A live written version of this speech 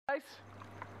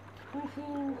guys.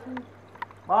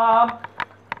 Mom!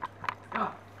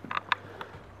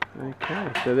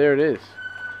 Okay, so there it is.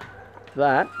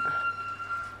 That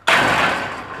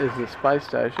is the space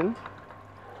station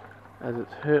as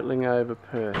it's hurtling over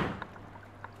Perth.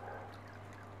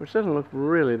 Which doesn't look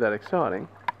really that exciting.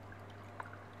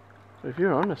 But if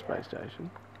you're on a space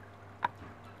station...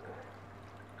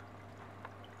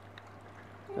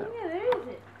 Yeah, there is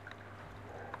it.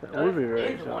 That would be very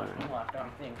It's a once exciting. in a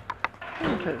lifetime thing.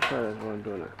 Take photos while I'm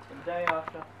doing it. The day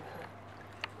after.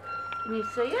 Can you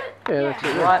see it? Yeah, that's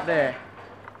it. Right there.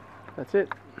 That's it.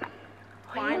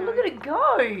 Oh, yeah, look at it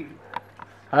go.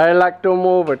 I like to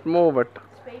move it, move it.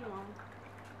 Speed one.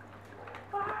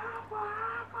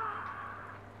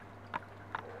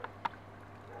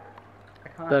 I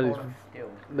can't That hold is- it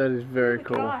still. That is very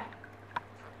cool.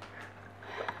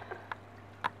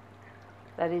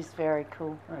 That is very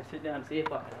cool. Alright, sit down and see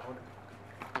if I can hold it.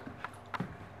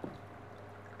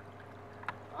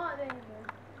 Oh, there you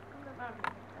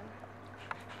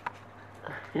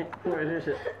Yeah, where is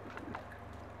it?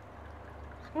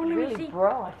 go. Really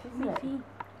bright, isn't it?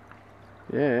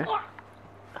 Yeah.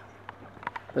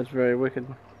 That's very wicked.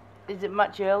 Is it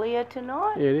much earlier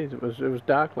tonight? Yeah, it is. It was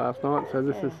dark last night, so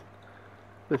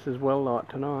this is well light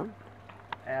tonight.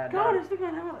 God, it's looking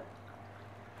at it.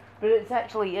 But it's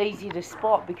actually easy to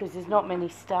spot because there's not many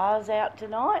stars out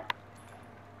tonight.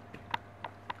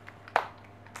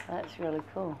 That's really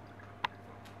cool.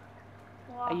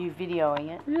 Wow. Are you videoing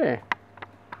it? Yeah.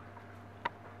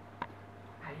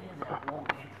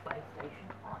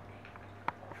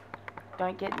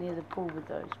 Don't get near the pool with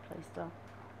those, please, though.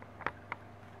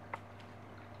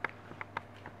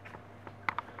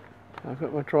 I've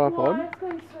got my tripod, Why, it's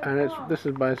going so and fast. this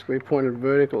is basically pointed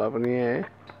vertical up in the air,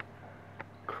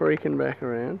 creaking back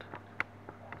around.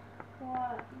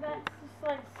 Why, that's just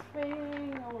like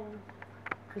speeding on.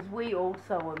 Because we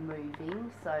also are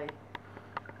moving, so...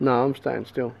 No, I'm staying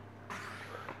still.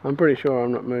 I'm pretty sure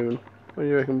I'm not moving. What do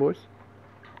you reckon, boys?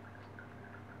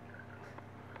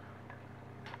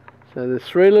 So there's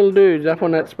three little dudes up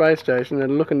on that space station that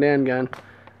are looking down going,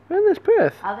 man, there's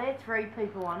Perth. Are there 3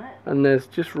 people on it? And there's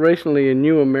just recently a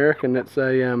new American that's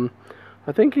a,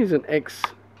 I think he's an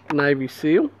ex-Navy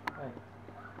SEAL. Hey,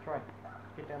 try.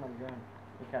 Get down on the ground.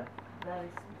 You can. That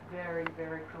is very,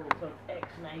 very cool. It's an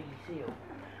ex-Navy SEAL.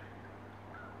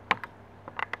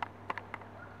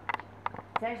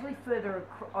 It's actually further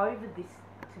over this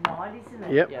tonight, isn't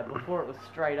it? Yep. Yeah, before it was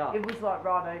straight up. It was like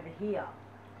right over here.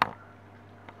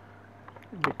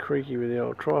 A bit creaky with the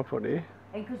old tripod here.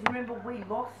 And because remember, we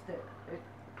lost it. It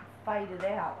faded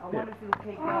out. I wonder if it'll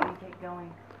keep going, keep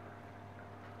going.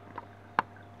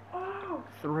 Oh,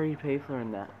 3 people are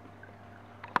in that.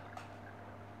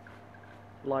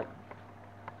 Like,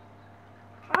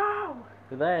 oh.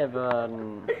 do they have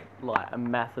like a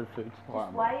massive food supply?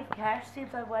 Just wave cash, see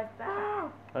if they wave back.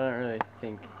 Oh. I don't really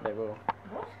think they will.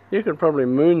 What? You could probably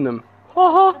moon them.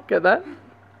 Ha ha! Get that?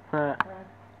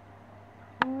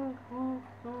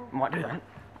 Might do that.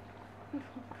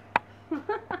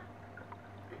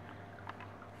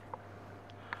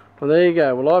 Well, there you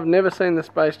go. Well, I've never seen the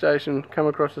space station come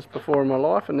across this before in my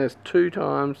life, and there's 2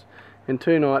 times in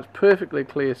 2 nights perfectly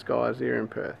clear skies here in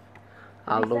Perth.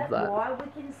 I love Is that that. why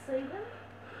we can see them?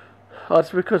 Oh,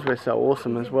 it's because we're so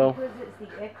awesome Is as it well. because it's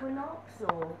the equinox,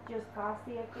 or just past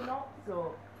the equinox,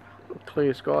 or...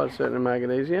 Clear skies certainly make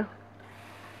it easier.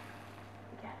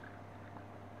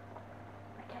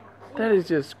 That is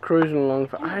just cruising along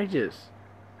for ages.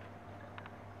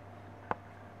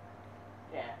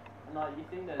 Yeah. No, you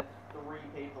think there's 3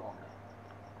 people on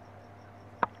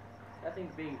there. That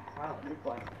thing's being piloted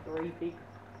by 3 people.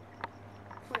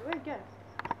 Wait, where'd it go?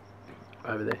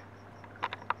 Over there.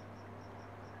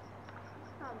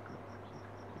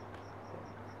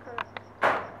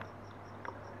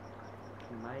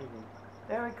 Amazing.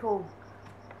 Very cool.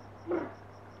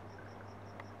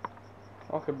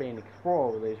 I could be an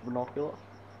explorer with these binoculars.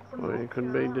 Well, it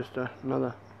could be just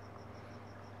another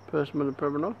person with a pair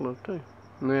of binoculars too.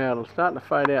 Now it'll start to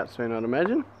fade out soon, I'd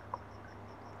imagine.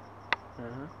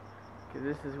 Because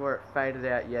this is where it faded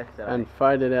out yesterday. And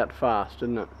faded out fast,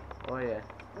 didn't it? Oh yeah.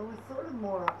 It was sort of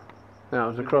more up. No, it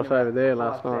was across over there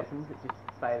last 5 night. seconds, it just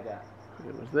faded out.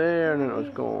 It was there and then it was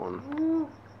gone.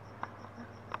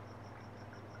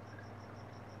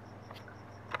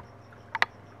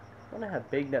 I wonder how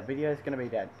big that video is going to be,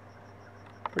 Dad.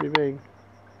 Pretty big.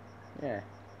 Yeah.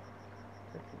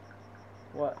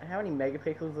 What? How many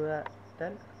megapixels is that,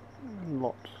 Dad?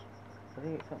 Lots. I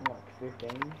think it's something like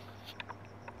 15.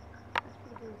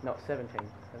 Not 17.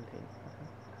 17.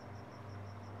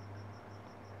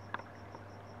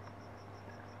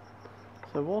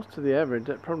 So whilst to the average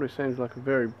that probably seems like a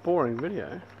very boring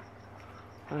video,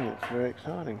 I think it's very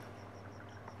exciting.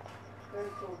 Very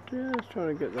cool. Just trying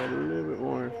to get that a little bit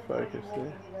more in focus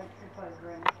there.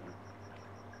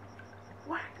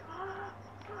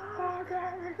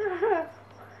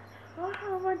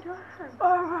 Oh my god!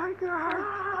 Oh my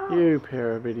god! You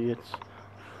pair of idiots.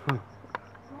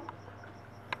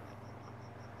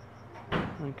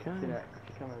 Okay. See that? If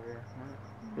you come over here.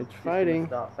 It's Just gonna fading.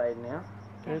 start fading now.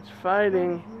 It's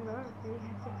fading.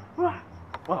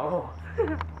 Oh.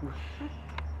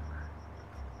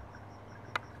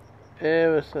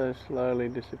 Ever so slowly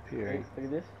disappearing. Look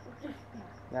at this.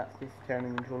 Now it's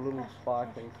turning into a little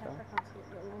sparkly stuff.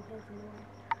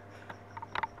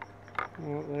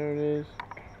 Oh, there it is.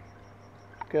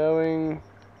 Going.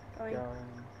 Going.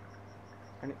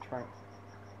 And it shrank.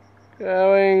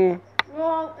 Going.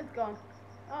 Well, it's gone.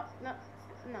 Oh, no.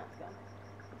 No, it's gone.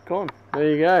 Gone. There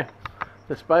you go.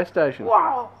 The space station.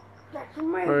 Wow! That's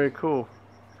amazing! Very cool.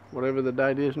 Whatever the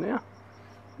date is now.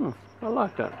 I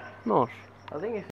like that. Nice. I think if